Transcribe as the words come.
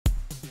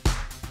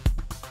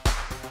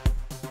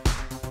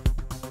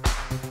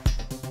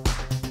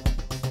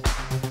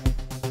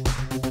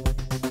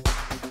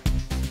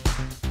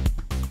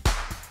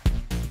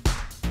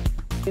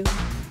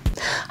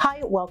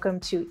welcome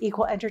to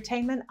Equal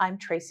Entertainment. I'm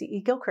Tracy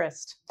E.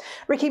 Gilchrist.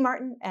 Ricky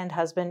Martin and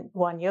husband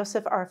Juan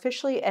Joseph are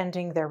officially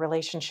ending their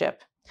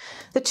relationship.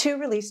 The two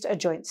released a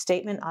joint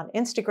statement on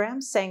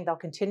Instagram saying they'll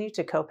continue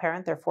to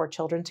co-parent their 4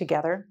 children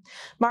together.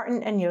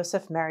 Martin and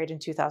Joseph married in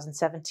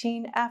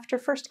 2017 after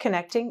first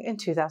connecting in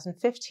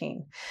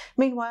 2015.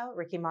 Meanwhile,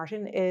 Ricky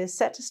Martin is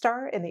set to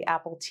star in the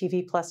Apple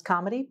TV Plus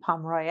comedy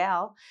Palm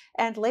Royale,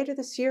 and later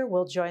this year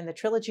will join the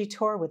trilogy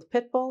tour with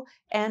Pitbull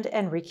and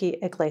Enrique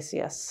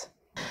Iglesias.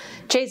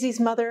 Jay-Z's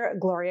mother,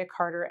 Gloria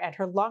Carter, and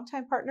her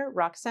longtime partner,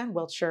 Roxanne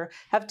Wiltshire,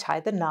 have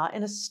tied the knot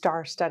in a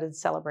star-studded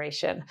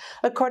celebration.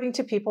 According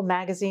to People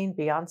magazine,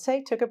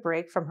 Beyoncé took a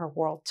break from her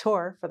world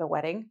tour for the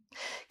wedding.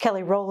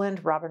 Kelly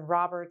Rowland, Robin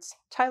Roberts,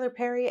 Tyler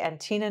Perry, and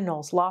Tina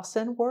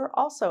Knowles-Lawson were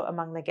also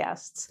among the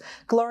guests.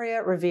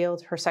 Gloria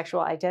revealed her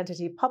sexual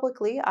identity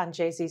publicly on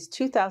Jay-Z's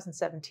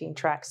 2017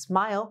 track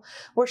Smile,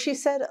 where she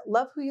said,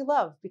 "Love who you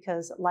love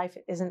because life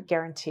isn't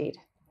guaranteed."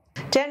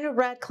 Daniel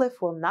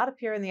Radcliffe will not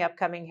appear in the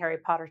upcoming Harry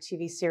Potter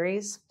TV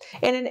series.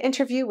 In an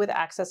interview with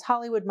Access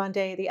Hollywood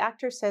Monday, the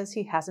actor says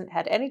he hasn't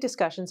had any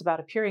discussions about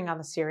appearing on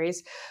the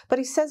series, but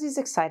he says he's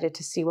excited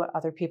to see what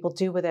other people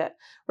do with it.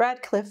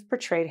 Radcliffe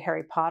portrayed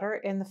Harry Potter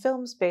in the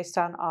films based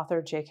on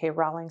author J.K.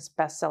 Rowling's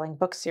best-selling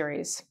book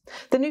series.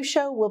 The new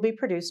show will be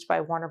produced by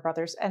Warner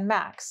Brothers and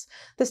Max.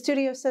 The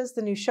studio says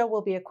the new show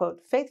will be a,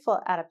 quote,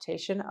 faithful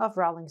adaptation of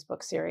Rowling's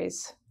book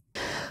series.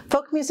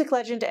 Folk music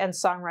legend and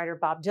songwriter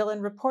Bob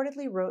Dylan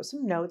reportedly wrote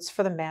some notes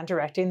for the man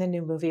directing the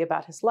new movie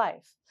about his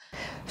life.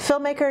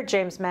 Filmmaker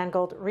James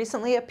Mangold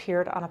recently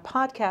appeared on a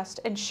podcast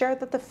and shared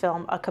that the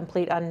film, A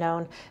Complete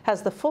Unknown,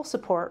 has the full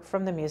support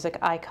from the music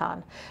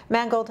icon.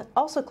 Mangold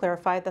also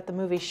clarified that the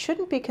movie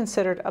shouldn't be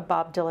considered a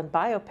Bob Dylan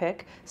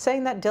biopic,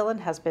 saying that Dylan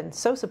has been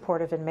so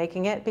supportive in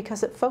making it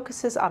because it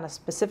focuses on a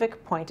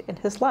specific point in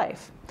his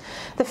life.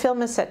 The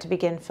film is set to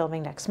begin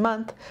filming next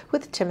month,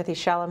 with Timothée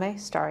Chalamet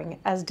starring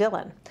as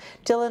Dylan.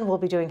 Dylan will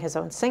be doing his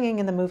own singing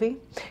in the movie.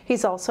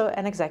 He's also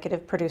an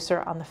executive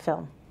producer on the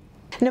film.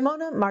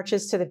 Nimona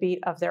marches to the beat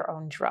of their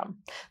own drum.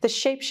 The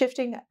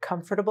shape-shifting,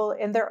 comfortable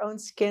in their own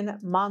skin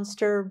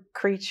monster,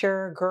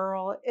 creature,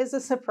 girl is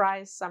a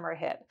surprise summer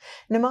hit.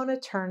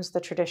 Nimona turns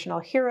the traditional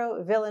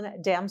hero,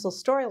 villain, damsel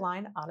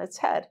storyline on its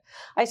head.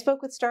 I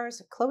spoke with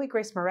stars Chloe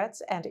Grace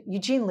Moretz and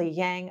Eugene Lee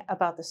Yang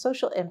about the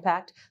social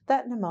impact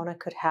that Nimona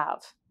could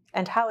have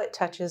and how it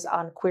touches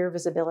on queer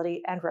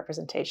visibility and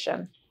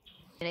representation.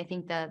 And I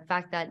think the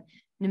fact that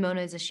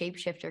Nimona is a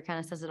shapeshifter kind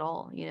of says it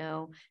all. You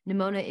know,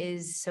 Nimona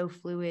is so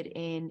fluid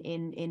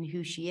in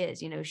who she is.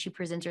 You know, she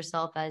presents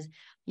herself as,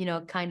 you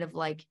know, kind of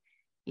like,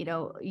 you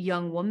know,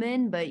 young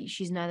woman, but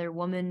she's neither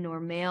woman nor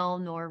male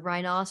nor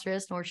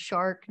rhinoceros nor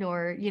shark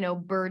nor, you know,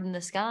 bird in the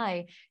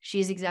sky.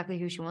 She's exactly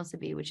who she wants to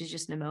be, which is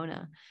just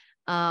Nimona.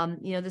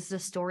 You know, this is a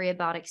story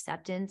about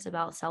acceptance,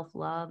 about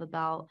self-love,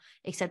 about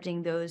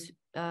accepting those,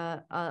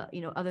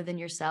 you know, other than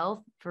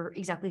yourself for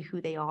exactly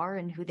who they are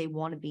and who they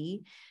want to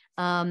be.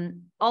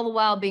 All the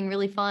while being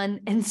really fun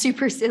and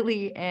super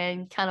silly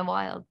and kind of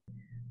wild.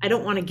 I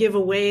don't want to give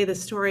away the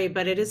story,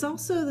 but it is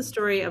also the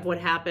story of what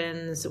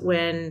happens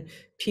when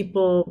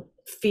people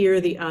fear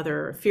the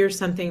other, fear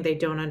something they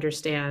don't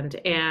understand.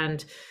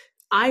 And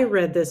I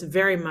read this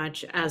very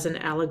much as an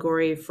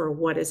allegory for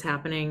what is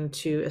happening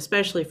to,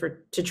 especially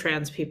to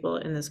trans people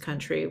in this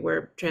country,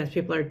 where trans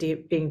people are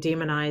being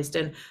demonized.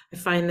 And I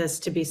find this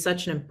to be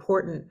such an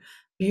important,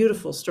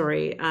 beautiful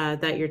story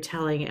that you're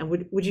telling. And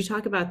would you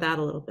talk about that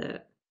a little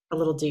bit, a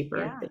little deeper?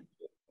 Yeah.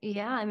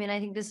 Yeah. I mean,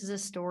 I think this is a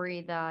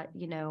story that,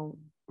 you know,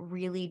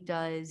 really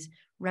does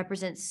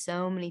represent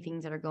so many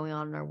things that are going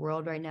on in our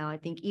world right now. I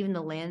think even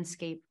the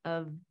landscape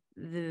of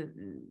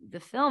the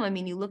film, I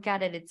mean, you look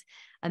at it, it's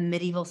a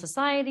medieval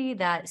society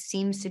that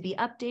seems to be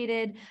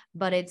updated,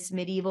 but it's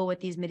medieval with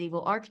these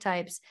medieval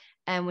archetypes.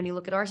 And when you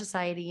look at our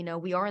society, you know,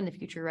 we are in the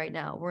future right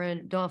now.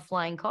 Don't have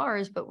flying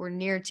cars, but we're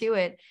near to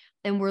it.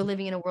 And we're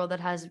living in a world that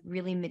has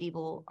really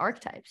medieval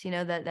archetypes, you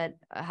know, that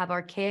have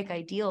archaic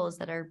ideals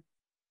that are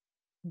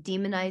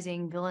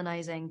demonizing,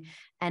 villainizing,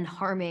 and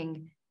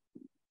harming,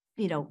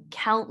 you know,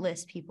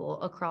 countless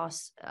people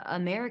across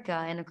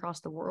America and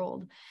across the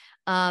world.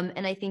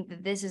 And I think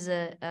that this is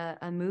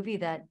a movie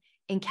that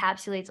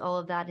encapsulates all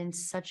of that in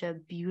such a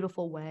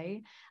beautiful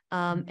way,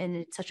 and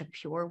in such a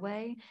pure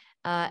way.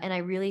 And I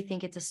really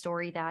think it's a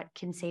story that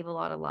can save a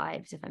lot of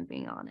lives, if I'm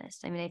being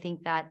honest. I mean, I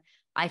think that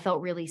I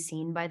felt really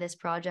seen by this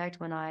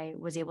project when I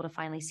was able to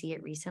finally see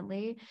it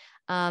recently.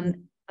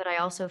 But I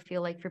also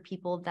feel like for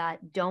people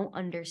that don't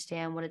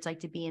understand what it's like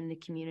to be in the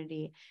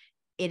community,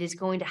 it is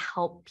going to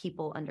help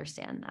people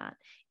understand that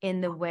in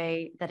the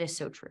way that is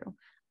so true.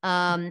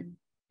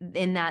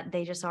 In that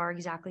they just are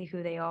exactly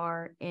who they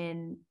are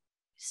in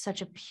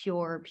such a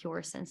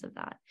pure sense of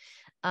that.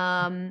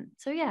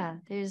 So yeah,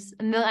 there's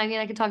I mean,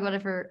 I could talk about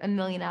it for a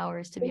million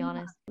hours, to be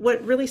honest.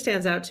 What really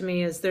stands out to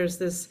me is there's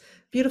this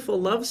beautiful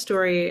love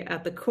story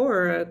at the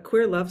core, a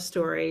queer love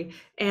story,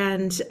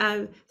 and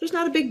there's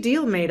not a big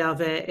deal made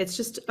of it. It's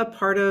just a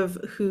part of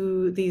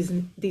who these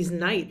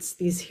knights,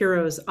 these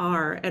heroes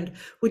are. And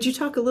would you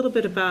talk a little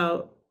bit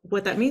about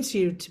what that means to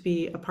you to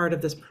be a part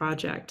of this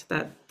project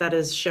that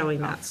is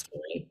showing that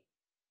story.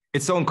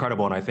 It's so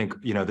incredible. And I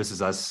think, this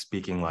is us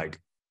speaking like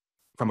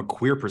from a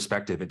queer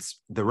perspective. It's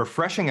the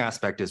refreshing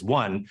aspect is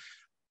one,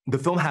 the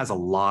film has a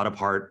lot of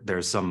heart.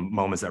 There's some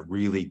moments that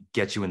really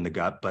get you in the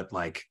gut, but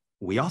like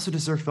we also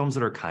deserve films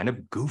that are kind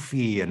of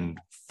goofy and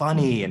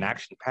funny and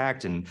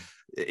action-packed. And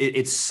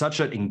it's such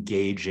an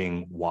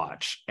engaging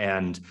watch.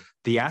 And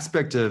the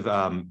aspect of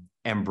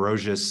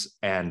Ambrosius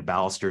and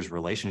Ballister's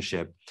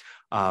relationship,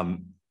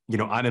 I'm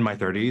in my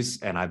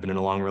 30s and I've been in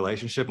a long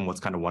relationship. And what's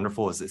kind of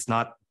wonderful is it's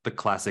not the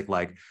classic,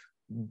 like,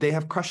 they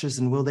have crushes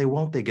and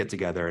won't they get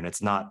together? And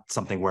it's not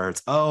something where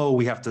it's, oh,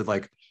 we have to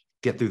like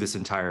get through this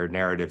entire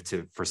narrative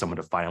for someone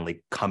to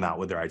finally come out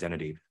with their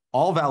identity.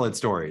 All valid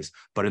stories.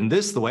 But in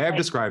this, the way I've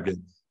described it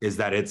is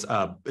that it's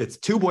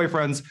two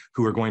boyfriends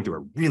who are going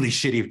through a really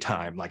shitty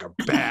time, like a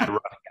bad run.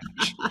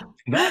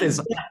 That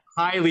is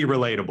highly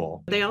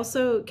relatable. They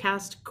also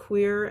cast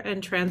queer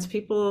and trans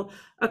people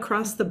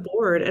across the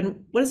board.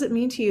 And what does it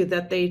mean to you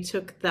that they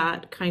took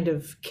that kind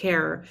of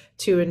care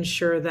to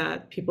ensure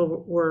that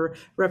people were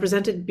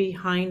represented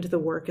behind the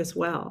work as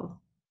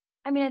well?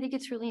 I mean, I think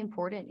it's really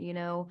important.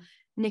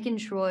 Nick and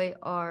Troy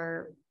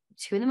are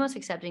two of the most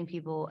accepting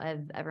people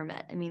I've ever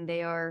met. I mean,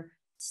 they are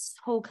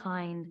so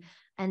kind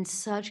and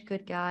such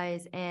good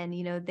guys. And,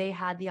 they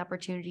had the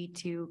opportunity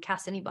to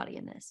cast anybody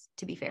in this,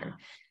 to be fair.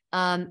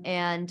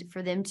 And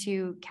for them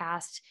to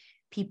cast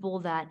people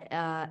that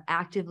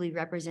actively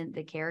represent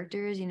the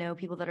characters,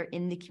 people that are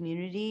in the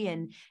community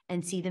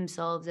and see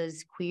themselves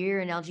as queer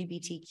and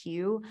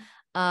LGBTQ,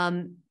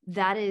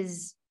 that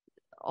is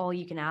all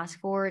you can ask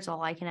for. It's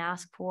all I can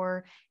ask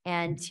for.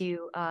 And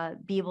to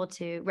be able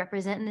to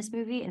represent in this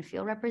movie and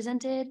feel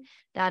represented,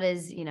 that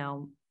is,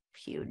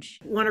 huge.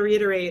 I want to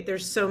reiterate,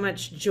 there's so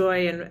much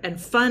joy and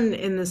fun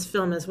in this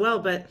film as well,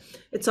 but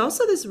it's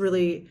also this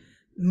really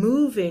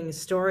moving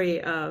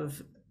story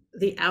of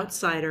the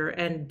outsider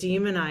and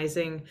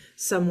demonizing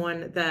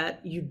someone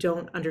that you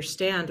don't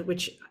understand,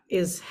 which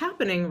is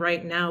happening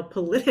right now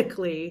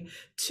politically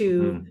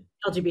to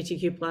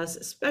LGBTQ plus,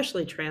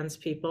 especially trans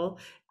people.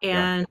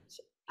 And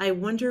I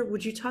wonder,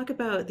 would you talk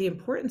about the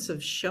importance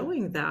of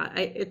showing that?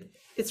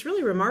 It's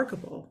really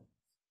remarkable.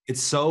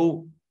 It's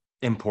so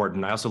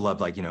important. I also love,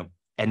 like,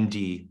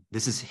 ND,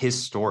 this is his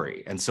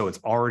story. And so it's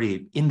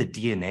already in the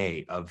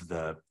DNA of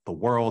the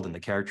world and the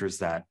characters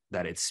that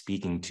it's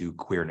speaking to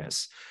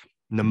queerness.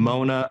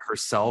 Nimona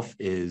herself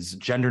is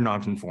gender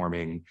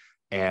nonconforming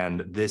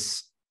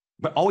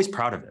but always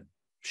proud of it.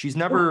 She's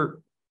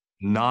never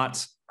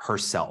not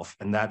herself.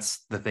 And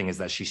that's the thing, is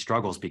that she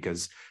struggles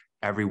because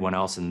everyone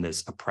else in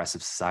this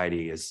oppressive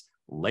society is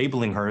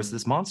labeling her as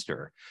this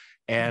monster.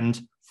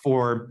 And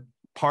for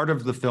part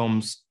of the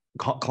film's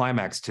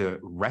climax to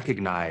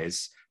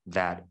recognize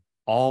that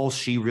all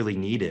she really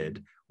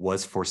needed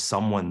was for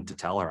someone to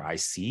tell her, I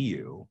see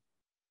you.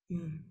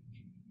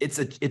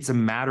 It's a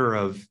matter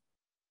of,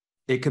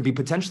 it could be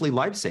potentially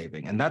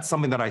life-saving. And that's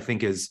something that I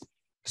think is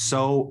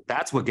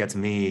that's what gets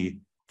me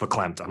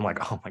verklempt. I'm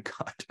like, oh my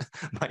God,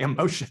 my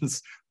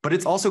emotions. But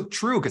it's also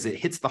true because it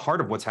hits the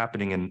heart of what's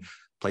happening in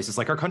places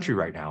like our country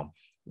right now.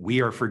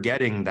 We are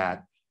forgetting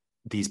that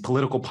these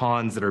political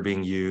pawns that are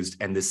being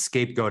used and this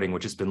scapegoating,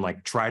 which has been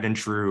like tried and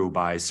true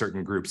by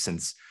certain groups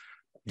since,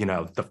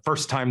 the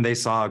first time they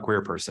saw a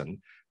queer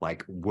person,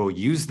 like, we'll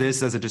use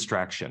this as a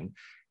distraction.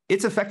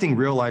 It's affecting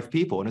real life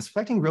people and it's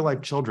affecting real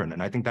life children.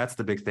 And I think that's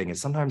the big thing,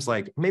 is sometimes,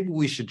 like, maybe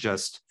we should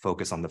just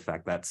focus on the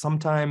fact that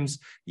sometimes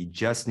you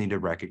just need to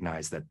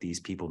recognize that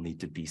these people need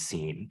to be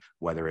seen,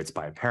 whether it's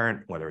by a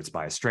parent, whether it's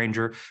by a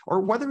stranger,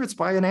 or whether it's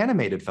by an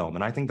animated film.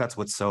 And I think that's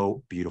what's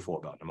so beautiful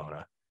about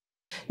Nimona.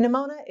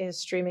 Nimona is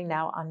streaming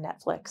now on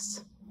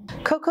Netflix.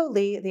 Coco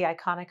Lee, the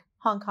iconic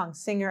Hong Kong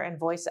singer and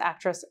voice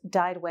actress,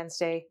 died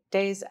Wednesday,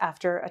 days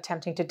after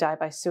attempting to die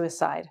by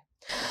suicide.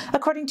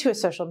 According to a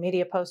social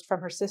media post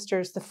from her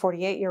sisters, the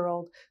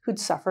 48-year-old, who'd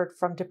suffered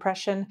from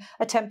depression,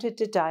 attempted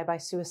to die by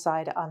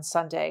suicide on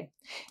Sunday.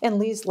 In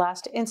Lee's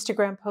last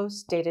Instagram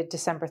post, dated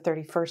December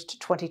 31st,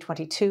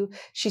 2022,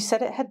 she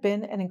said it had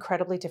been an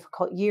incredibly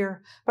difficult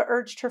year, but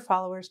urged her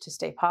followers to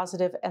stay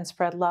positive and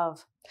spread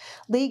love.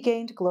 Lee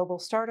gained global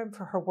stardom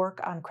for her work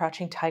on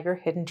Crouching Tiger,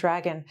 Hidden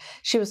Dragon.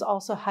 She was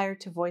also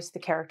hired to voice the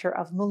character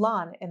of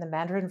Mulan in the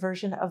Mandarin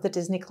version of the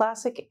Disney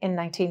classic in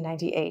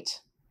 1998.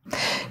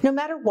 No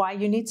matter why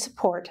you need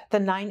support, the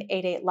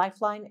 988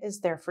 Lifeline is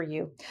there for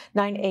you.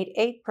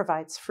 988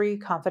 provides free,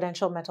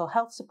 confidential mental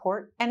health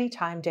support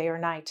anytime, day or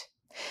night.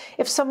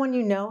 If someone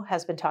you know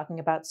has been talking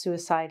about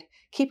suicide,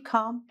 keep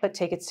calm but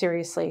take it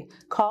seriously.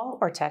 Call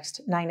or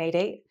text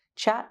 988,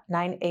 chat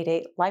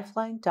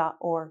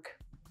 988lifeline.org.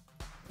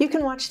 You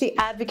can watch the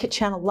Advocate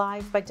channel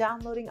live by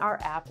downloading our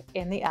app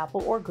in the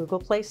Apple or Google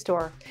Play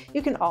Store.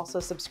 You can also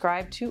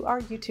subscribe to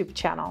our YouTube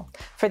channel.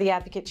 For the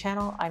Advocate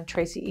channel, I'm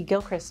Tracy E.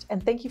 Gilchrist,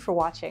 and thank you for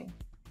watching.